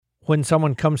when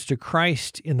someone comes to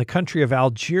Christ in the country of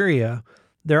Algeria,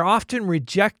 they're often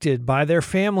rejected by their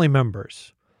family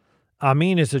members.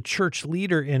 Amin is a church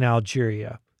leader in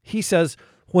Algeria. He says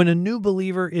when a new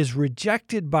believer is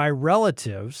rejected by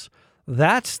relatives,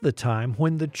 that's the time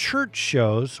when the church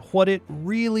shows what it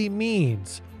really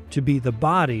means to be the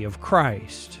body of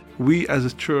Christ. We as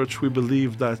a church, we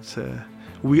believe that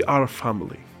we are a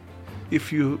family.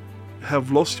 If you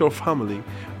have lost your family,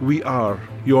 we are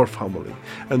your family.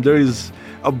 And there is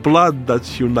a blood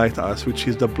that unites us, which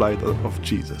is the blood of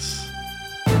Jesus.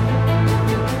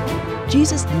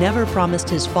 Jesus never promised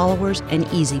his followers an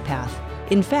easy path.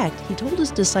 In fact, he told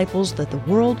his disciples that the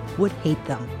world would hate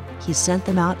them. He sent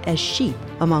them out as sheep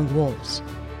among wolves.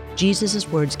 Jesus'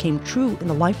 words came true in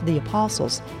the life of the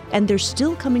apostles, and they're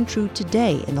still coming true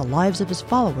today in the lives of his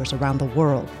followers around the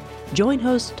world. Join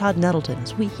host Todd Nettleton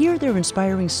as we hear their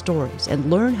inspiring stories and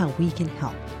learn how we can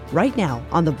help. Right now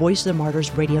on the Voice of the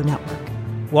Martyrs Radio Network.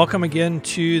 Welcome again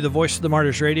to the Voice of the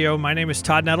Martyrs Radio. My name is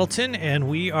Todd Nettleton, and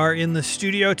we are in the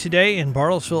studio today in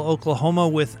Bartlesville, Oklahoma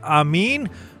with Amin.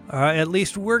 At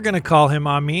least we're going to call him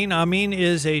Amin. Amin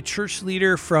is a church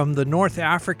leader from the North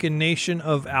African nation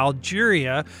of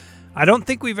Algeria. I don't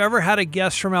think we've ever had a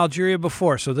guest from Algeria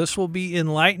before, so this will be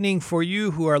enlightening for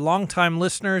you who are longtime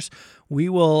listeners. We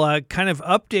will kind of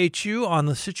update you on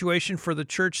the situation for the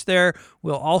church there.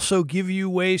 We'll also give you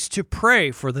ways to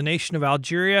pray for the nation of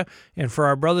Algeria and for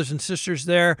our brothers and sisters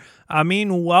there.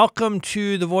 Amin, welcome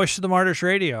to the Voice of the Martyrs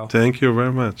Radio. Thank you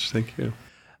very much. Thank you.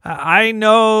 I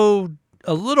know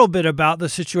a little bit about the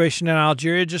situation in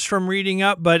Algeria just from reading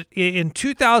up, but in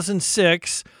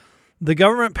 2006, the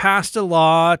government passed a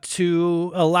law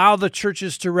to allow the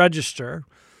churches to register.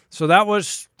 So that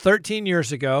was 13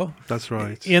 years ago. That's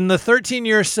right. In the 13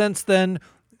 years since then,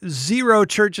 0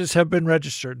 churches have been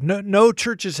registered. No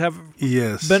churches have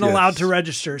been allowed to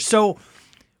register. So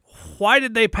why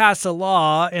did they pass a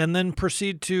law and then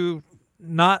proceed to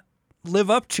not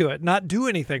live up to it, not do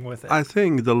anything with it? I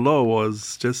think the law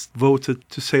was just voted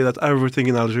to say that everything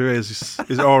in Algeria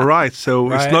is all right. So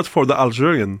Right. It's not for the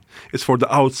Algerian, it's for the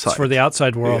outside. It's for the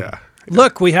outside world. Yeah.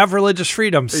 Look, we have religious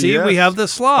freedom. See, we Yes. have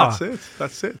this law.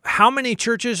 That's it. How many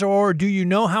churches, or do you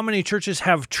know how many churches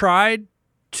have tried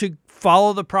to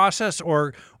follow the process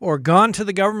or gone to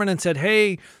the government and said,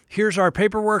 hey, here's our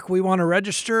paperwork, we want to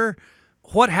register?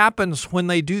 What happens when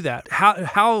they do that?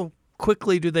 How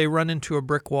quickly do they run into a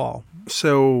brick wall?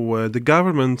 So the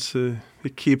government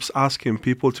it keeps asking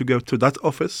people to go to that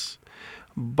office,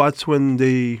 but when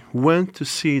they went to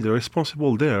see the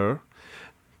responsible there,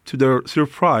 to their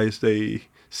surprise, they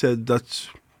said that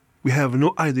we have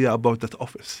no idea about that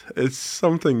office. It's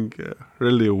something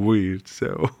really weird.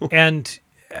 And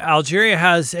Algeria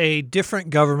has a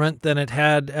different government than it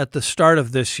had at the start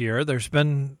of this year. There's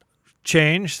been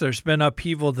change. There's been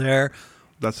upheaval there.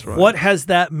 That's right. What has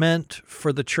that meant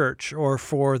for the church or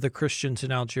for the Christians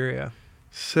in Algeria?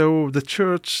 So the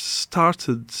church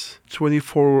started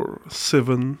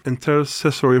 24/7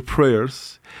 intercessory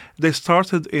prayers. They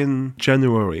started in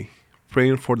January,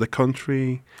 praying for the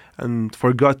country and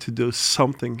for God to do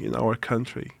something in our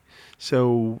country.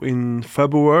 So in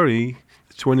February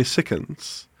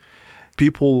 22nd,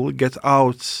 people get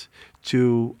out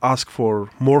to ask for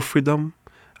more freedom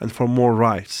and for more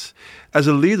rights. As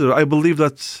a leader, I believe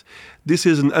that this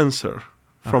is an answer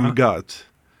from God.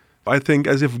 I think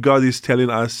as if God is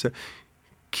telling us,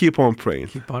 keep on praying.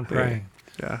 Keep on praying.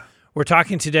 Yeah. We're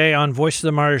talking today on Voice of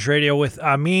the Martyrs Radio with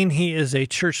Amin. He is a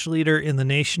church leader in the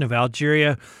nation of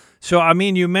Algeria. So,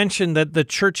 Amin, you mentioned that the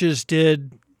churches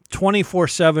did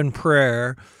 24/7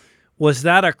 prayer. Was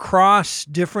that across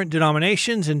different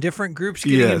denominations and different groups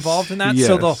getting involved in that? Yes.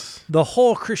 So the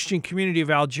whole Christian community of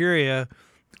Algeria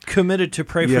committed to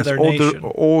pray for their nation.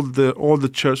 All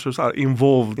the churches are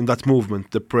involved in that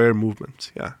movement, the prayer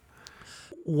movement. Yeah.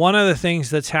 One of the things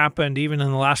that's happened even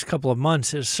in the last couple of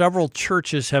months is several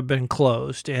churches have been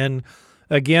closed. And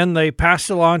again, they passed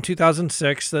a law in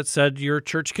 2006 that said your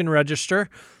church can register,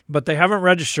 but they haven't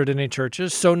registered any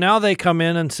churches. So now they come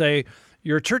in and say,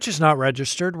 your church is not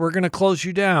registered, we're going to close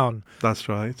you down. That's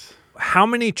right. How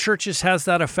many churches has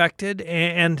that affected?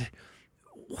 And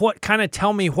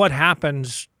tell me what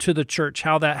happens to the church,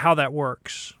 how that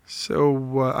works?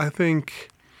 So I think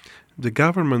the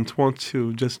government wants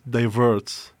to just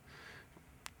divert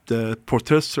the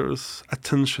protesters'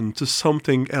 attention to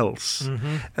something else.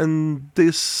 Mm-hmm. And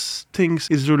this thing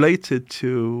is related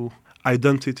to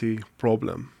identity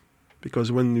problem.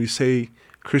 Because when we say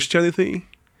Christianity,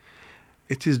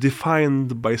 it is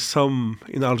defined by some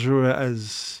in Algeria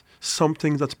as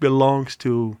something that belongs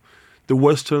to the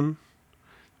Western,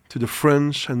 to the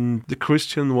French, and the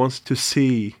Christian wants to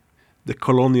see the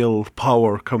colonial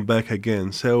power come back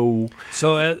again. So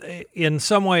in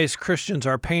some ways, Christians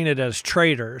are painted as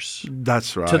traitors.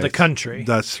 That's right. To the country.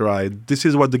 That's right. This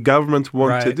is what the government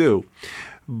want to do.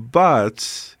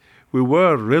 But we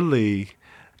were really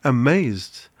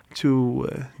amazed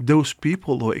to those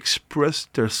people who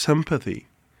expressed their sympathy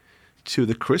to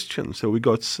the Christians. So we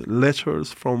got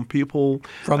letters from people.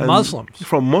 From Muslims.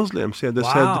 From Muslims, yeah. They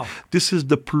said, this is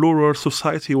the plural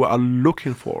society we are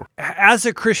looking for. As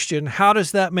a Christian, how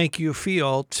does that make you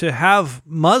feel to have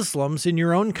Muslims in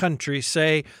your own country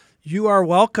say, you are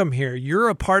welcome here. You're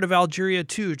a part of Algeria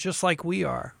too, just like we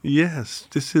are. Yes,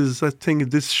 I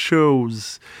think this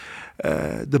shows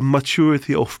the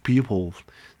maturity of people.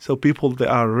 So people, they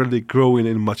are really growing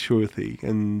in maturity.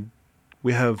 And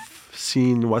we have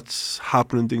seen what's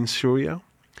happened in Syria.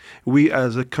 We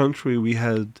as a country, we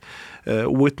had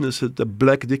witnessed the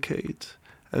Black Decade.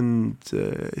 And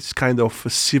it's kind of a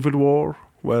civil war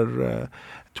where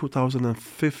 100,000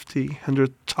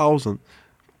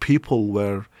 people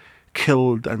were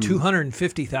killed. And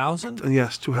 250,000?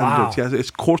 Yes, 200. Wow. Yes, it's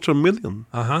 250,000.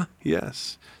 Uh-huh.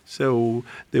 Yes. So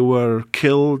they were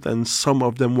killed and some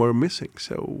of them were missing.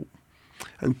 So,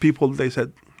 and people, they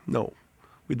said, no,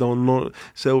 we don't know.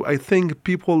 So I think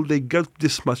people, they got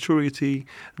this maturity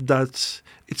that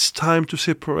it's time to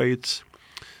separate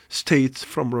state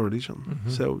from religion. Mm-hmm.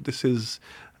 So this is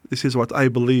what I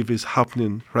believe is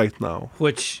happening right now.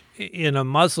 Which in a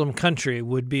Muslim country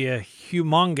would be a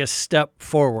humongous step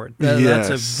forward. That's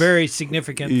a very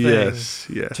significant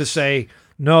thing to say,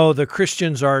 no, the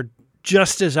Christians are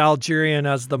just as Algerian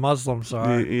as the Muslims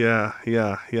are. Yeah.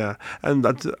 And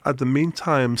at the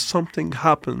meantime, something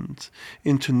happened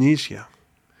in Tunisia.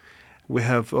 We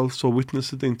have also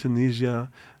witnessed in Tunisia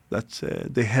that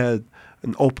they had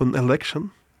an open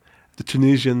election. The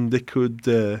Tunisian, they could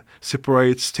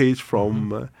separate state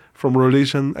from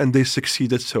religion, and they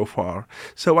succeeded so far.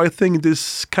 So I think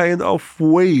this kind of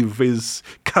wave is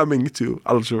coming to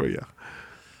Algeria.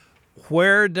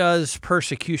 Where does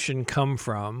persecution come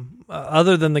from,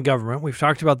 other than the government? We've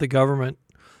talked about the government,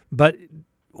 but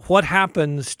what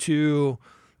happens to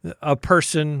a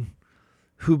person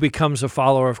who becomes a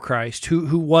follower of Christ,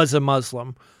 who was a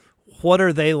Muslim? What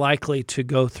are they likely to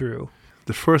go through?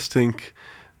 The first thing,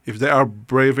 if they are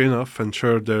brave enough and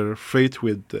share their faith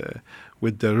with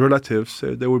their relatives,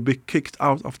 they will be kicked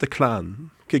out of the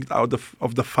clan, kicked out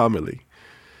of the family.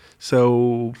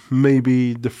 So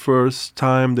maybe the first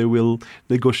time they will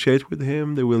negotiate with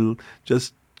him, they will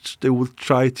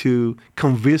try to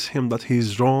convince him that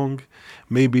he's wrong.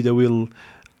 Maybe they will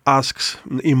ask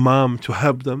an imam to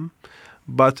help them.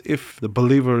 But if the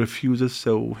believer refuses,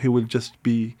 so he will just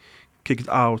be kicked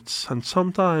out. And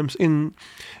sometimes in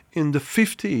the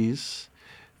 50s,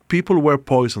 people were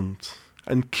poisoned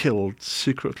and killed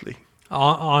secretly.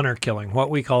 Honor killing, what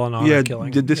we call an honor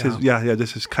killing. This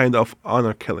is kind of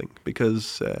honor killing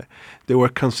because they were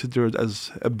considered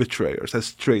as betrayers,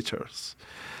 as traitors.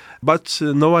 But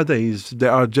nowadays, they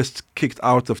are just kicked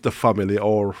out of the family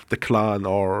or the clan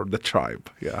or the tribe.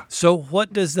 Yeah. So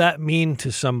what does that mean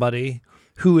to somebody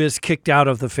who is kicked out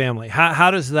of the family? How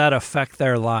does that affect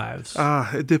their lives?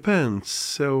 It depends.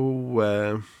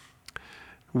 So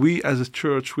we as a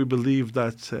church, we believe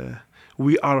that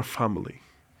we are a family.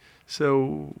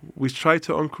 So we try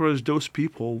to encourage those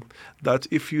people that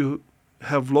if you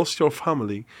have lost your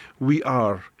family, we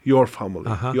are your family.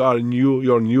 Uh-huh. You are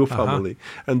your new family.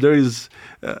 And there is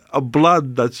a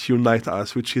blood that unites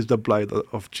us, which is the blood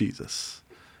of Jesus.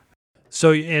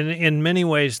 So in many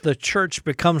ways, the church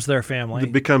becomes their family.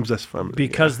 It becomes their family.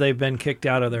 Because they've been kicked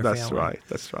out of their family.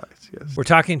 That's right, yes. We're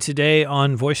talking today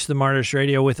on Voice of the Martyrs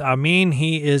Radio with Amin.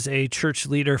 He is a church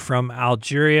leader from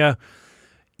Algeria.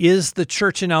 Is the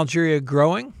church in Algeria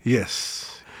growing?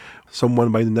 Yes.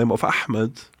 Someone by the name of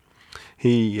Ahmed,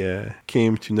 he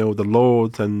came to know the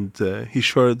Lord and he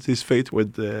shared his faith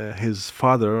with his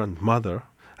father and mother,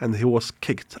 and he was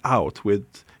kicked out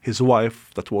with his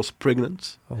wife that was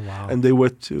pregnant. Oh, wow. And they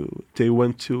went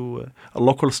to a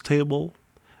local stable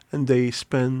and they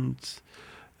spent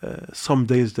some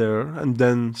days there, and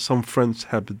then some friends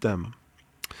helped them.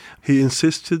 He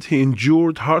insisted, he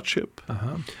endured hardship.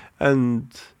 Uh-huh.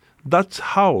 And that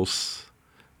house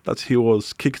that he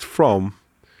was kicked from,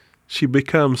 she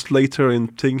becomes later in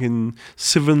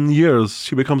 7 years,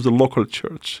 she becomes the local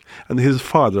church. And his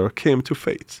father came to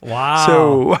faith. Wow.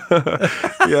 So,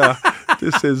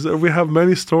 we have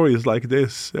many stories like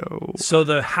this. So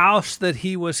the house that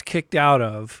he was kicked out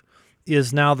of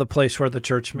is now the place where the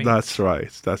church meets. That's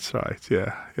right.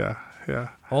 Yeah.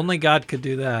 Only God could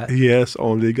do that. Yes,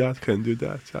 only God can do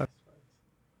that.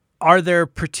 Are there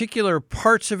particular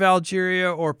parts of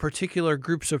Algeria or particular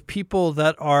groups of people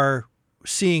that are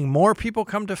seeing more people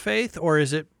come to faith, or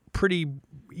is it pretty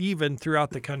even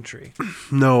throughout the country?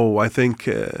 No, I think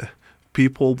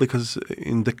people, because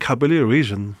in the Kabylie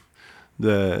region,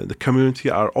 the community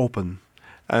are open.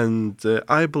 And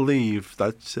I believe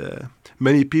that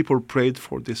many people prayed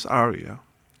for this area.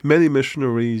 Many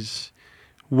missionaries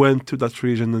went to that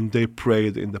region and they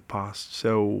prayed in the past.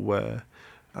 So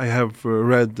I have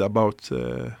read about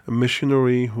a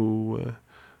missionary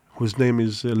whose name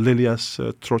is Lilias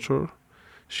Trotter.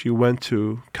 She went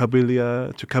to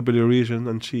Kabylie region,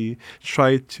 and she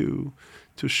tried to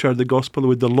share the gospel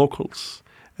with the locals.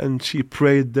 And she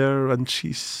prayed there, and she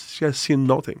has seen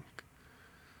nothing.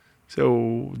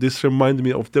 So this reminds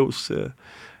me of those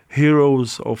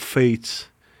heroes of faith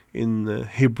in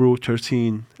Hebrew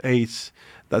 13:8,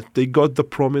 that they got the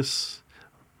promise,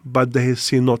 but they have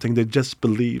seen nothing. They just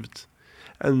believed.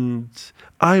 And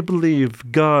I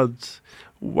believe God,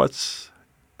 what's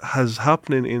has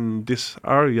happening in this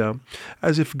area,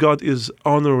 as if God is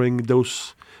honoring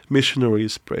those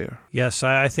missionaries' prayer. Yes,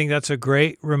 I think that's a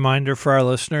great reminder for our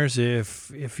listeners.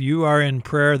 If you are in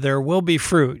prayer, there will be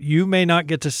fruit. You may not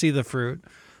get to see the fruit,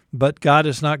 but God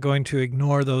is not going to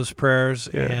ignore those prayers,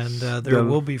 Yes. and there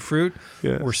will be fruit.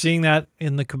 Yes. We're seeing that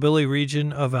in the Kabylie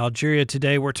region of Algeria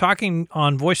today. We're talking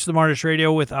on Voice of the Martyrs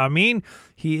Radio with Amin.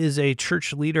 He is a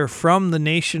church leader from the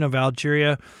nation of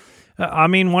Algeria.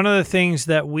 Amin, one of the things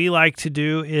that we like to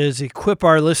do is equip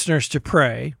our listeners to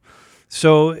pray.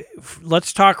 So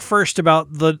let's talk first about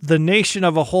the nation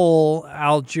of a whole,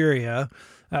 Algeria.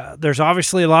 There's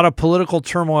obviously a lot of political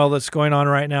turmoil that's going on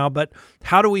right now, but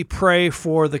how do we pray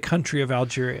for the country of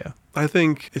Algeria? I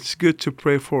think it's good to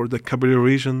pray for the Kabylie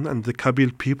region and the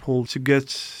Kabyle people to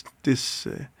get this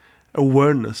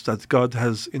awareness that God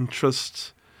has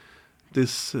entrusted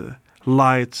this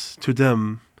light to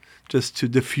them, just to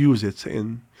diffuse it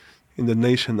in the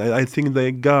nation. I think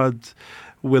that God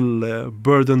will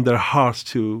burden their hearts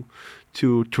to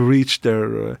reach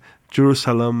their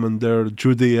Jerusalem and their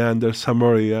Judea and their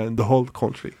Samaria and the whole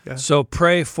country. Yeah. So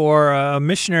pray for a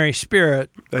missionary spirit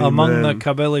among the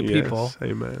Kabylie people. Yes,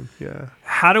 amen. Yeah.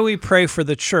 How do we pray for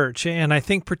the church? And I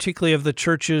think particularly of the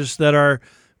churches that are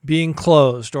being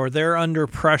closed or they're under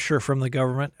pressure from the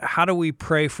government. How do we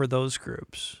pray for those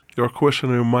groups? Your question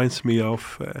reminds me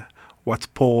of what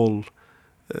Paul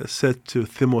said to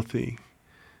Timothy.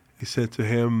 He said to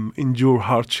him, endure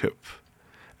hardship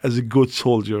as a good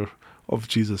soldier of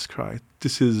Jesus Christ.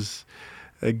 This is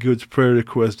a good prayer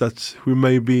request, that we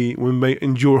may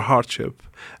endure hardship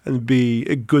and be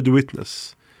a good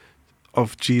witness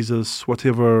of Jesus,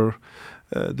 whatever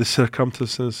the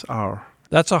circumstances are.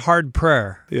 That's a hard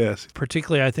prayer. Yes.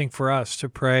 Particularly, I think, for us to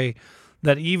pray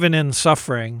that even in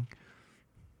suffering,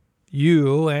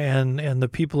 you and the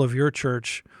people of your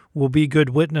church will be good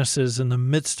witnesses in the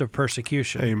midst of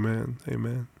persecution. Amen.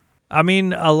 Amen. I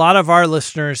mean, a lot of our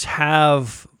listeners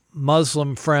have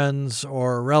Muslim friends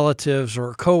or relatives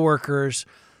or coworkers.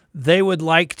 They would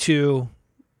like to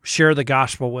share the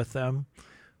gospel with them,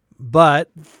 but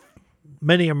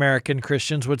many American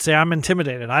Christians would say, I'm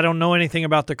intimidated. I don't know anything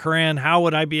about the Quran. How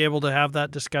would I be able to have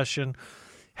that discussion?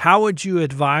 How would you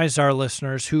advise our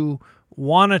listeners who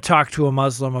want to talk to a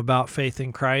Muslim about faith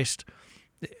in Christ?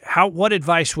 What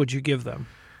advice would you give them?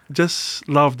 Just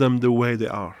love them the way they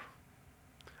are.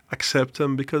 Accept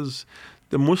them, because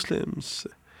the Muslims,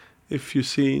 if you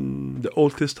see in the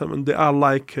Old Testament, they are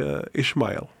like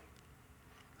Ishmael.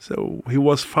 So he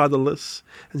was fatherless,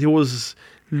 and he was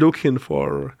looking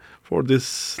for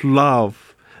this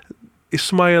love.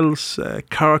 Ishmael's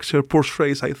character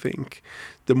portrays, I think,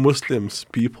 the Muslims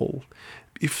people.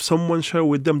 If someone share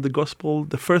with them the gospel,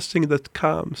 the first thing that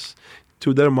comes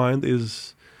to their mind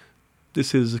is,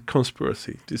 this is a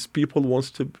conspiracy. These people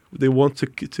want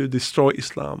to destroy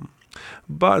Islam.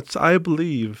 But I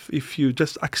believe if you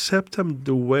just accept them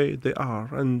the way they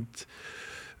are and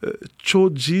show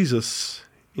Jesus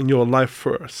in your life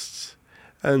first,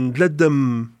 and let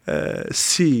them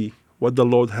see what the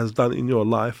Lord has done in your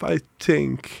life, I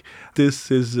think this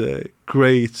is a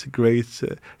great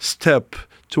step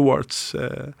towards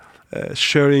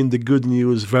sharing the good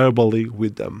news verbally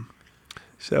with them.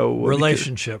 So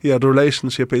relationship.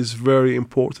 Relationship is very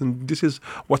important. This is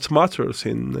what matters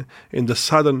in the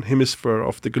southern hemisphere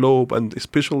of the globe, and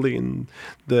especially in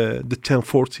the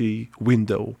 1040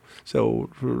 window.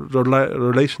 So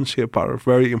relationship are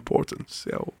very important.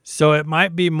 So it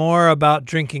might be more about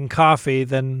drinking coffee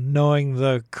than knowing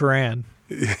the Quran.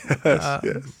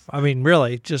 Yes. I mean,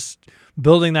 really, just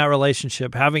building that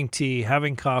relationship, having tea,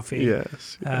 having coffee.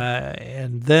 Yes.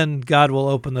 And then God will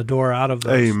open the door out of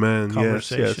those Amen.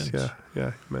 conversations.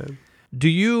 Yeah. Amen. Do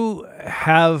you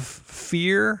have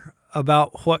fear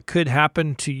about what could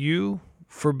happen to you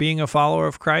for being a follower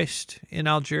of Christ in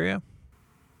Algeria?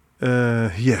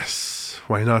 Yes.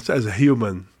 Why not? As a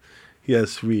human,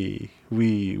 yes, we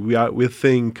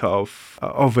think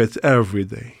of it every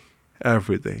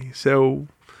day. So,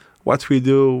 what we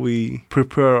do, we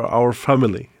prepare our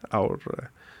family, our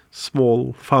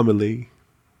small family.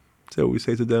 So we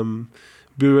say to them,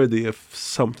 "Be ready if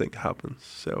something happens."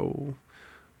 So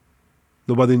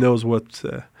nobody knows what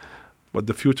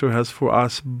the future has for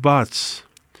us, but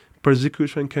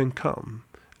persecution can come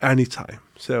anytime.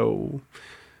 So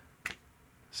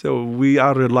we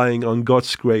are relying on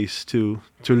God's grace to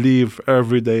live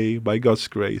every day by God's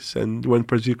grace. And when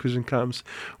persecution comes,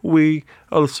 we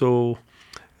also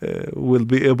will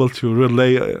be able to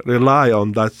rely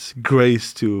on that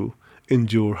grace to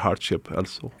endure hardship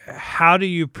also. How do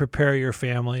you prepare your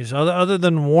families, other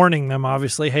than warning them,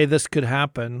 obviously, hey, this could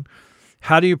happen?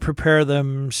 How do you prepare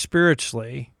them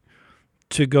spiritually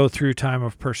to go through time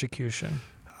of persecution?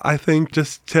 I think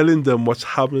just telling them what's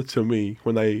happened to me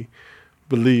when I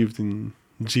believed in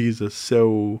Jesus.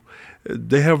 So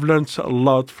they have learned a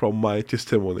lot from my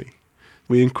testimony.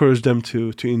 We encourage them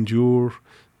to endure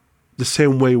the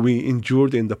same way we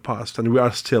endured in the past, and we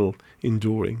are still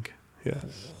enduring.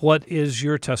 Yes. What is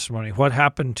your testimony? What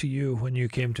happened to you when you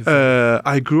came to faith?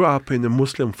 I grew up in a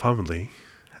Muslim family,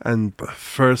 and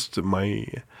first my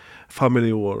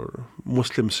family were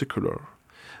Muslim secular.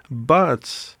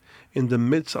 But in the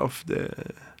midst of the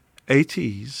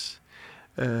 80s,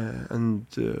 and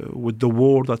with the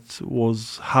war that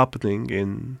was happening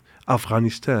in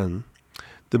Afghanistan,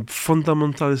 the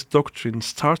fundamentalist doctrine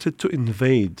started to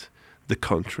invade the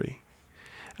country,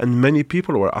 and many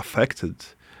people were affected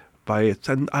by it.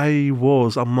 And I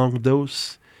was among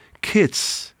those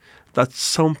kids that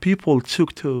some people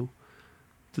took to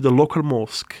the local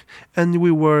mosque, and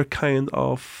we were kind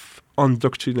of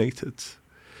indoctrinated.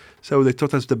 So they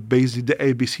taught us the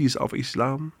ABCs of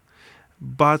Islam,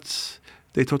 but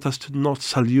they taught us to not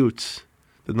salute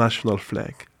the national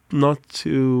flag, not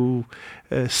to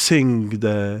sing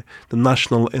the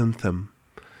national anthem.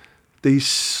 They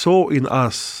saw in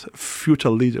us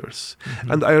future leaders.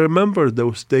 Mm-hmm. And I remember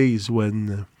those days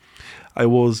when I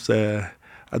was at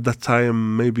that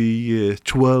time maybe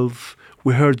 12.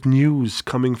 We heard news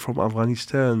coming from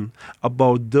Afghanistan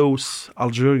about those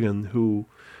Algerians who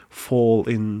fall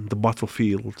in the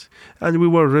battlefield. And we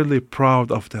were really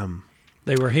proud of them.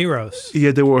 They were heroes.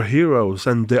 Yeah, they were heroes,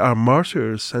 and they are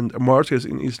martyrs. And martyrs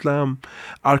in Islam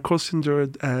are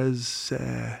considered as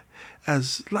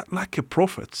like a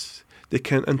prophet. They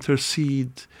can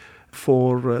intercede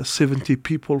for 70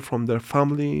 people from their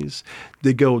families.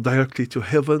 They go directly to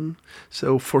heaven.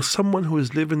 So for someone who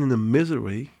is living in a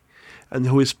misery and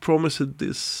who is promised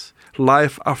this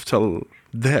life after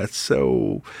death,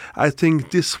 so I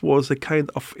think this was a kind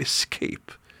of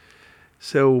escape.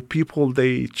 So people,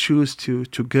 they choose to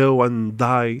go and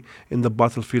die in the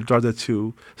battlefield rather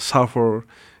to suffer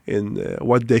in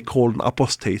what they call an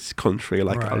apostate country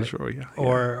like Algeria.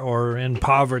 Or in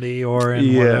poverty or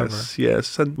in whatever.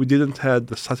 Yes. And we didn't have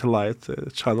the satellite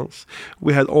channels.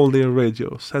 We had only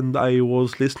radios. And I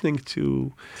was listening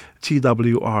to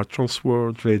TWR,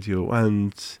 Transworld Radio,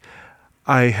 and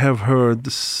I have heard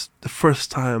this the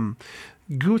first time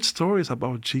good stories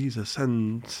about Jesus.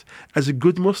 And as a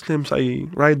good Muslim, I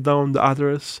write down the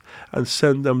address and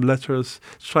send them letters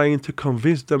trying to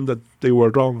convince them that they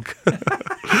were wrong.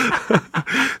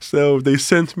 So they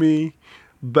sent me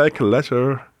back a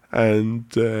letter, and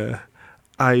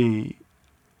I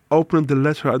opened the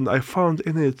letter and I found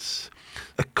in it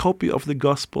a copy of the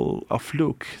Gospel of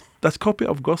Luke. That copy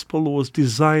of Gospel was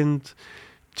designed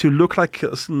to look like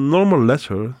a normal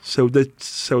letter, so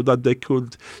that they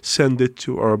could send it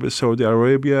to Saudi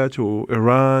Arabia, to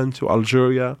Iran, to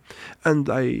Algeria. And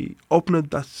I opened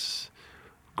that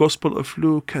Gospel of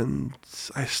Luke and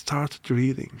I started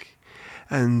reading.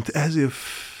 And as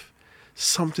if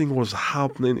something was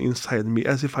happening inside me,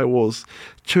 as if I was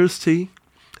thirsty,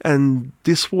 and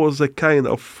this was a kind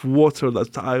of water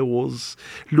that I was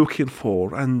looking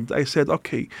for. And I said,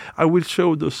 okay, I will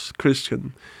show those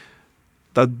Christians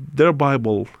that their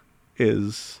Bible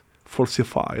is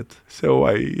falsified. So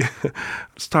I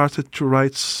started to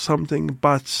write something,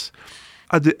 but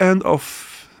at the end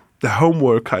of the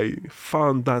homework, I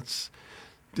found that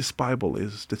this Bible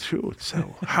is the truth.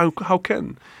 So how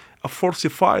can a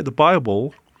falsified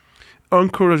Bible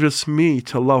encourages me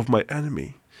to love my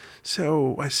enemy?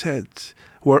 So I said,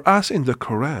 whereas in the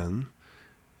Quran,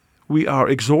 we are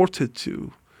exhorted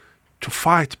to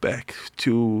fight back,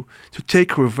 to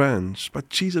take revenge. But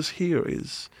Jesus here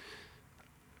is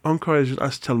encouraging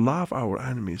us to love our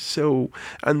enemies. So,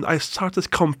 and I started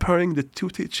comparing the two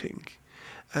teaching.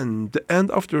 And the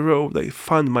end of the road, I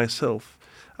found myself,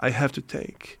 I have to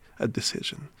take a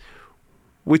decision,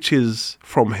 which is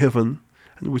from heaven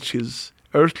and which is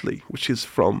earthly, which is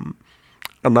from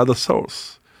another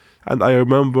source. And I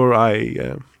remember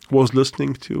I was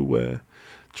listening to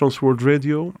Transworld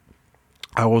Radio.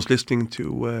 I was listening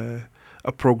to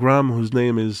a program whose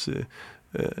name is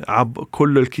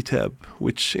كل الكتاب,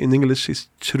 which in English is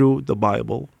Through the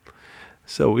Bible.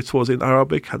 So it was in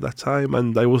Arabic at that time,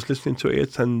 and I was listening to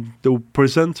it, and the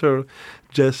presenter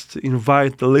just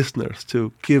invite the listeners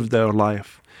to give their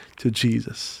life to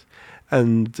Jesus.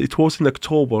 And it was in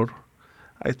October,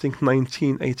 I think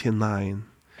 1989.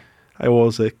 I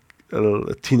was a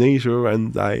teenager,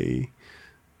 and I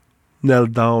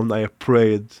knelt down, I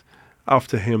prayed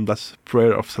after him, that's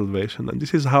prayer of salvation. And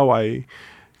this is how I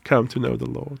come to know the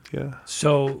Lord, yeah.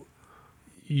 So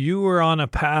you were on a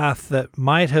path that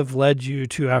might have led you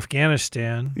to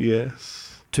Afghanistan.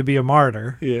 Yes. To be a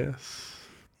martyr. Yes.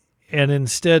 And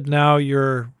instead now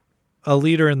you're a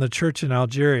leader in the church in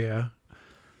Algeria.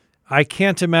 I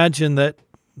can't imagine that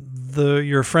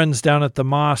your friends down at the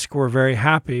mosque were very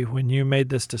happy when you made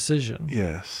this decision.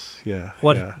 Yes, yeah.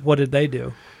 What did they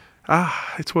do?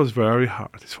 It was very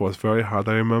hard. It was very hard.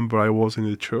 I remember I was in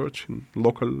the church, in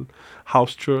local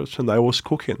house church, and I was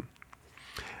cooking.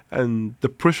 And the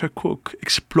pressure cook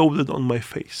exploded on my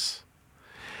face.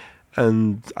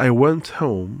 And I went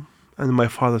home, and my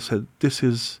father said, "This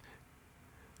is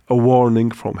a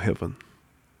warning from heaven."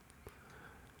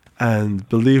 And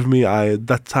believe me, at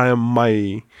that time,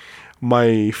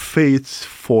 my faith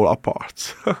fall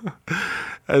apart.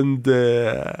 And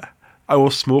I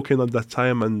was smoking at that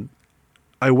time, and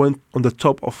I went on the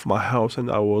top of my house, and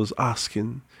I was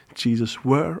asking Jesus,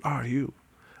 "Where are you?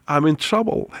 I'm in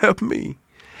trouble. Help me."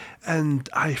 And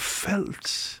I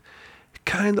felt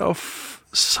kind of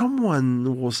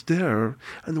someone was there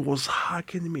and was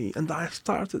hugging me. And I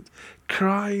started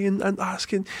crying and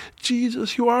asking,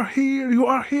 "Jesus, you are here. You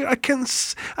are here. I can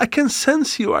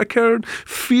sense you. I can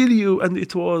feel you." And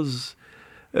it was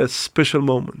a special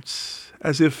moment,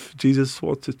 as if Jesus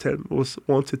wanted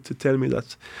to tell me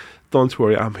that, "Don't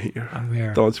worry, I'm here. I'm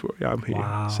here. Don't worry, I'm here."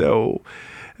 Wow. So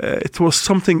it was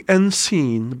something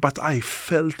unseen, but I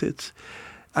felt it.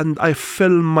 And I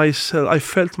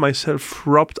felt myself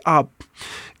wrapped up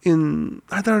in,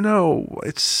 I don't know,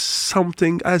 it's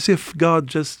something as if God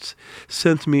just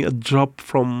sent me a drop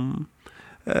from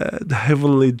the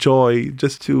heavenly joy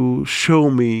just to show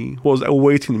me, was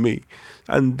awaiting me.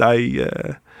 And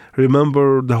I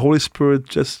remember the Holy Spirit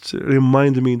just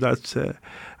reminded me that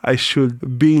I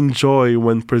should be in joy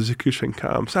when persecution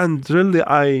comes. And really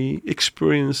I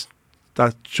experienced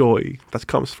that joy that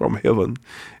comes from heaven.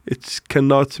 It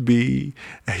cannot be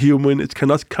human. It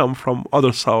cannot come from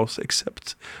other source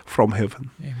except from heaven.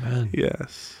 Amen.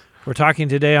 Yes. We're talking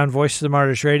today on Voice of the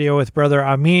Martyrs Radio with Brother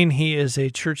Amin. He is a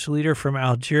church leader from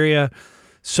Algeria.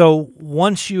 So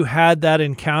once you had that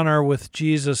encounter with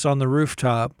Jesus on the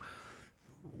rooftop,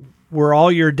 were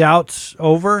all your doubts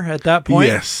over at that point?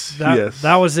 Yes, yes.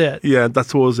 That was it? Yeah,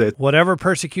 that was it. Whatever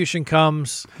persecution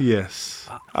comes. Yes.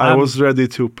 I was ready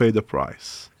to pay the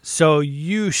price. So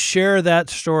you share that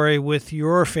story with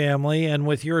your family and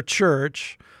with your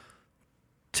church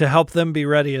to help them be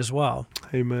ready as well.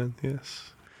 Amen,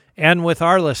 yes. And with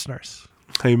our listeners.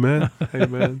 Amen,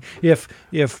 amen. If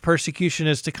persecution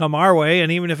is to come our way,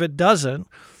 and even if it doesn't,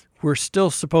 we're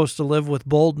still supposed to live with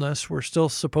boldness. We're still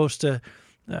supposed to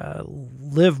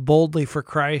live boldly for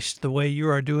Christ the way you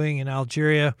are doing in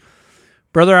Algeria.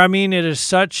 Brother Amin, it is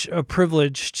such a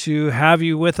privilege to have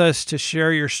you with us to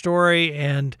share your story,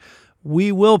 and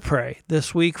we will pray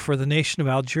this week for the nation of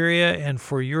Algeria and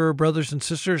for your brothers and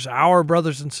sisters, our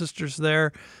brothers and sisters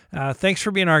there. Thanks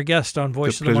for being our guest on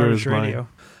Voice of the Martyrs Radio.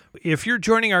 If you're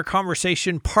joining our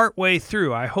conversation partway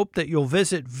through, I hope that you'll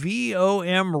visit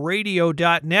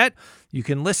vomradio.net. You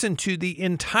can listen to the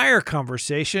entire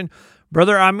conversation.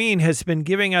 Brother Amin has been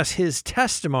giving us his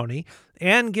testimony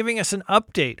and giving us an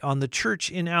update on the church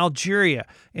in Algeria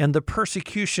and the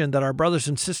persecution that our brothers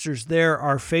and sisters there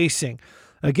are facing.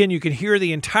 Again, you can hear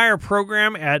the entire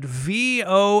program at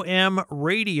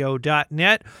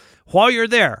vomradio.net. While you're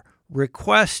there,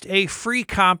 request a free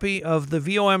copy of the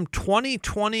VOM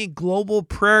 2020 Global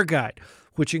Prayer Guide,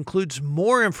 which includes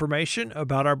more information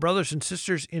about our brothers and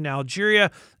sisters in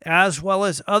Algeria, as well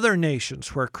as other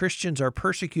nations where Christians are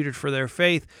persecuted for their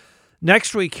faith.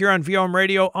 Next week here on VOM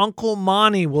Radio, Uncle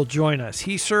Monty will join us.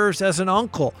 He serves as an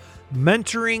uncle,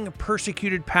 mentoring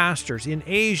persecuted pastors in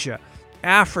Asia,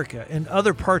 Africa, and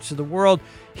other parts of the world.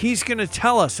 He's going to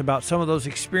tell us about some of those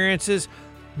experiences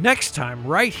next time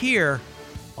right here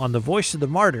on the Voice of the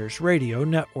Martyrs Radio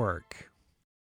Network.